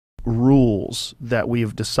rules that we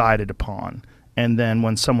have decided upon. And then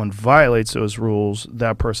when someone violates those rules,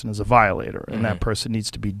 that person is a violator, and that person needs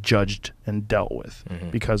to be judged and dealt with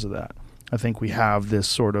because of that. I think we have this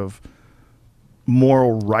sort of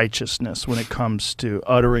moral righteousness when it comes to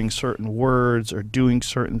uttering certain words or doing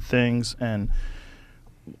certain things. And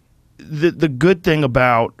the good thing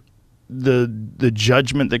about the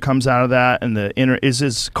judgment that comes out of that and the inner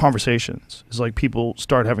is conversations. It's like people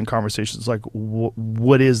start having conversations like,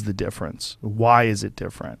 what is the difference? Why is it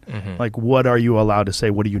different? Like, what are you allowed to say?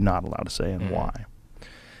 What are you not allowed to say, and why?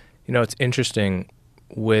 You know, it's interesting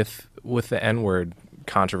with the N-word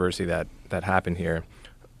controversy that happened here.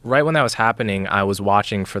 Right when that was happening, I was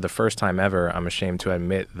watching for the first time ever, I'm ashamed to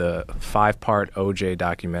admit, the 5-part OJ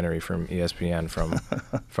documentary from ESPN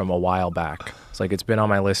from a while back. It's like, it's been on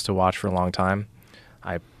my list to watch for a long time.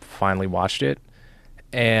 I finally watched it.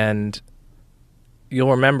 And you'll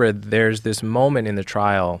remember there's this moment in the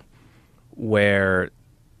trial where,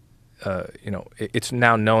 you know, it's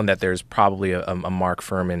now known that there's probably a Mark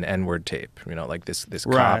Furman N-word tape, you know, like this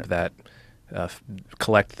cop that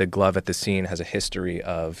collected the glove at the scene has a history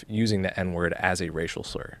of using the N-word as a racial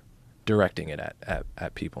slur, directing it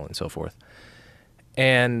at people and so forth.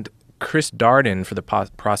 And Chris Darden, for the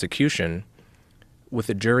prosecution, with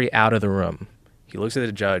the jury out of the room, he looks at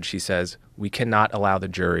the judge, he says, we cannot allow the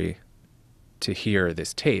jury to hear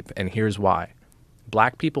this tape, and here's why.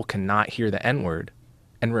 Black people cannot hear the N-word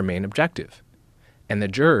and remain objective. And the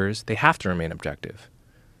jurors, they have to remain objective.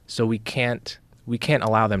 So we can't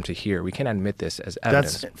allow them to hear. We can't admit this as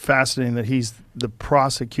evidence. That's fascinating that he's the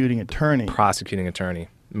prosecuting attorney. Prosecuting attorney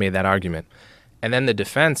made that argument. And then the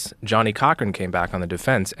defense, Johnny Cochran came back on the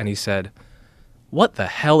defense and he said, what the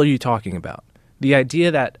hell are you talking about? The idea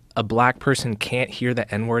that a black person can't hear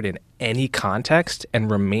the N-word in any context and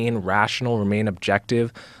remain rational, remain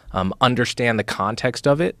objective, understand the context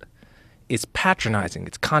of it, is patronizing,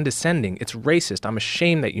 it's condescending, it's racist. I'm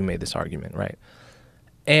ashamed that you made this argument, right?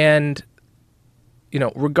 And you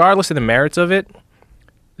know, regardless of the merits of it,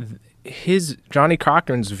 Johnny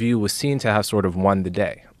Cochran's view was seen to have sort of won the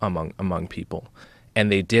day among people,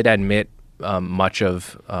 and they did admit much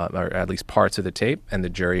of, or at least parts of the tape, and the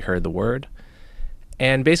jury heard the word.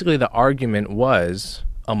 And basically, the argument was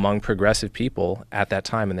among progressive people at that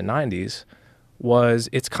time in the '90s was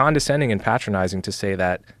it's condescending and patronizing to say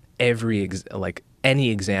that any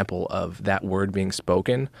example of that word being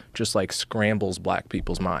spoken just like scrambles black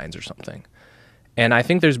people's minds or something. And I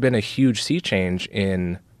think there's been a huge sea change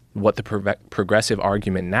in what the progressive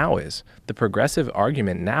argument now is. The progressive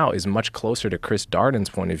argument now is much closer to Chris Darden's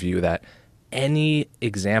point of view that any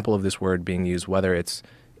example of this word being used, whether it's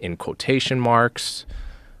in quotation marks,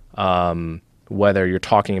 whether you're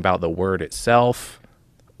talking about the word itself,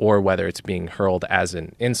 or whether it's being hurled as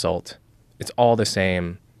an insult, it's all the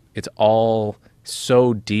same. It's all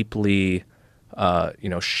so deeply, you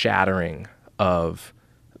know, shattering of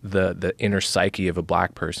the inner psyche of a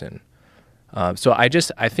black person. So I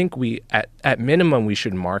think at minimum, we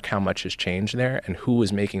should mark how much has changed there and who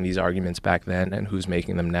was making these arguments back then and who's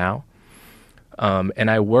making them now. And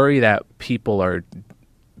I worry that people are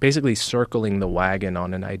basically circling the wagon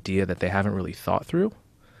on an idea that they haven't really thought through,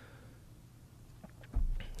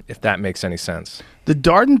 if that makes any sense. The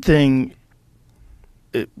Darden thing,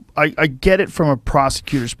 I get it from a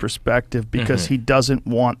prosecutor's perspective because he doesn't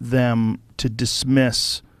want them to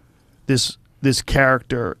dismiss this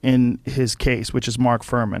character in his case, which is Mark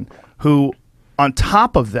Furman, who on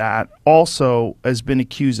top of that also has been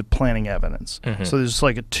accused of planting evidence. So there's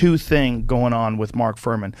like a two-thing going on with Mark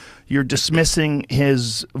Furman. You're dismissing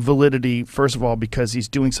his validity, first of all, because he's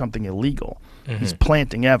doing something illegal. He's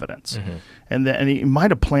planting evidence. And he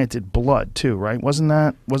might have planted blood too, right?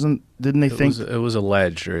 Didn't they think? It was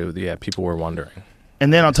alleged, or yeah, people were wondering.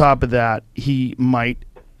 And then on top of that, he might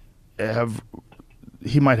have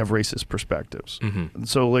racist perspectives.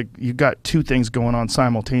 So like you got two things going on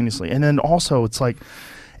simultaneously. And then also it's like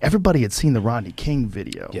everybody had seen the Rodney King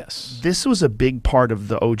video. Yes. This was a big part of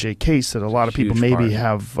the OJ case that a lot of people maybe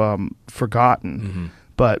have forgotten.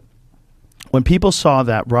 But when people saw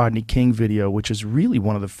that Rodney King video, which is really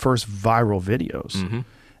one of the first viral videos,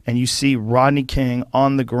 and you see Rodney King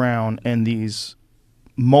on the ground and these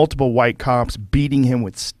multiple white cops beating him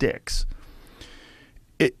with sticks,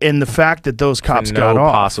 and the fact that those cops got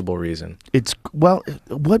off, possible reason. What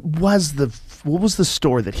was the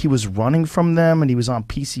story that he was running from them and he was on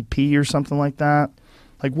PCP or something like that?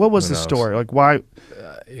 Like, what was the story? Like, why?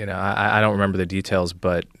 You know, I don't remember the details,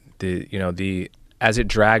 but as it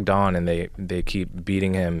dragged on and they keep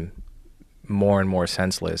beating him more and more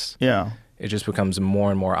senseless. Yeah. it just becomes more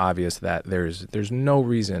and more obvious that there's no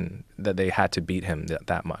reason that they had to beat him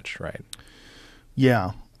that much, right?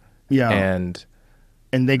 Yeah. And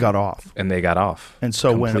they got off. And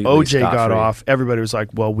so when OJ got off, everybody was like,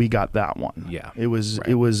 well, we got that one. Yeah. It was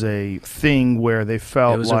a thing where they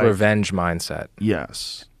felt like... It was a revenge mindset.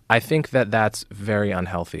 Yes. I think that's very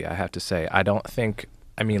unhealthy, I have to say. I don't think...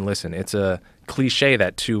 I mean, listen, it's a cliche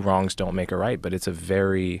that two wrongs don't make a right, but it's a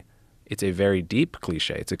very deep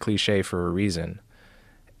cliche. It's a cliche for a reason.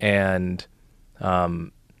 And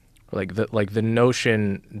like the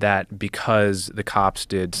notion that because the cops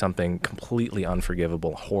did something completely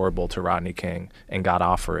unforgivable, horrible to Rodney King and got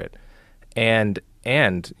off for it, and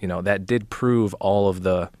you know, that did prove all of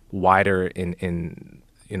the wider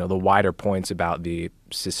the wider points about the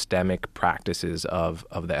systemic practices of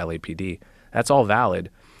the LAPD. That's all valid.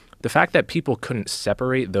 The fact that people couldn't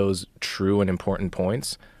separate those true and important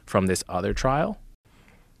points from this other trial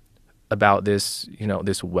about this, you know,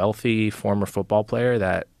 this wealthy former football player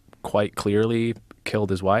that quite clearly killed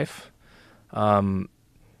his wife, you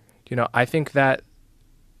know, I think that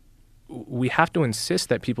we have to insist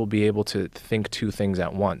that people be able to think two things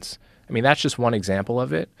at once. I mean, that's just one example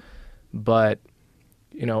of it, but,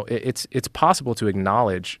 you know, it's possible to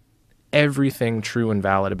acknowledge everything true and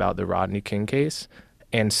valid about the Rodney King case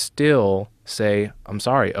and still say, I'm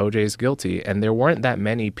sorry, OJ's guilty. And there weren't that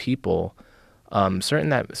many people,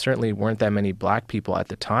 certainly weren't that many black people at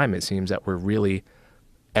the time, it seems, that were really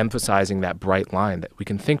emphasizing that bright line that we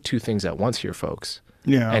can think two things at once here, folks.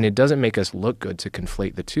 Yeah. And it doesn't make us look good to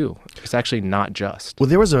conflate the two. It's actually not just. Well,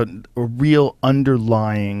 there was a real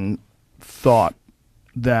underlying thought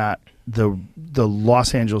that the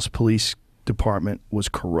Los Angeles Police Department was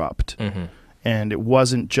corrupt. Mm-hmm. And it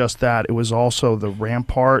wasn't just that. It was also the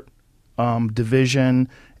Rampart division,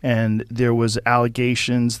 and there was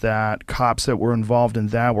allegations that cops that were involved in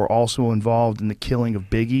that were also involved in the killing of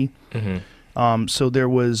Biggie. Mm-hmm. So there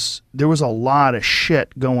was a lot of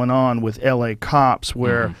shit going on with LA cops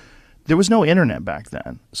where there was no internet back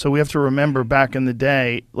then. So we have to remember back in the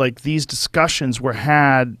day, like, these discussions were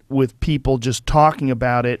had with people just talking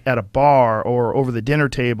about it at a bar or over the dinner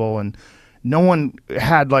table, and no one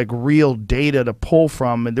had like real data to pull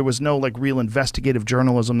from, and there was no like real investigative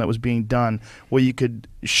journalism that was being done where you could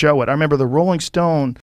show it. I remember the Rolling Stone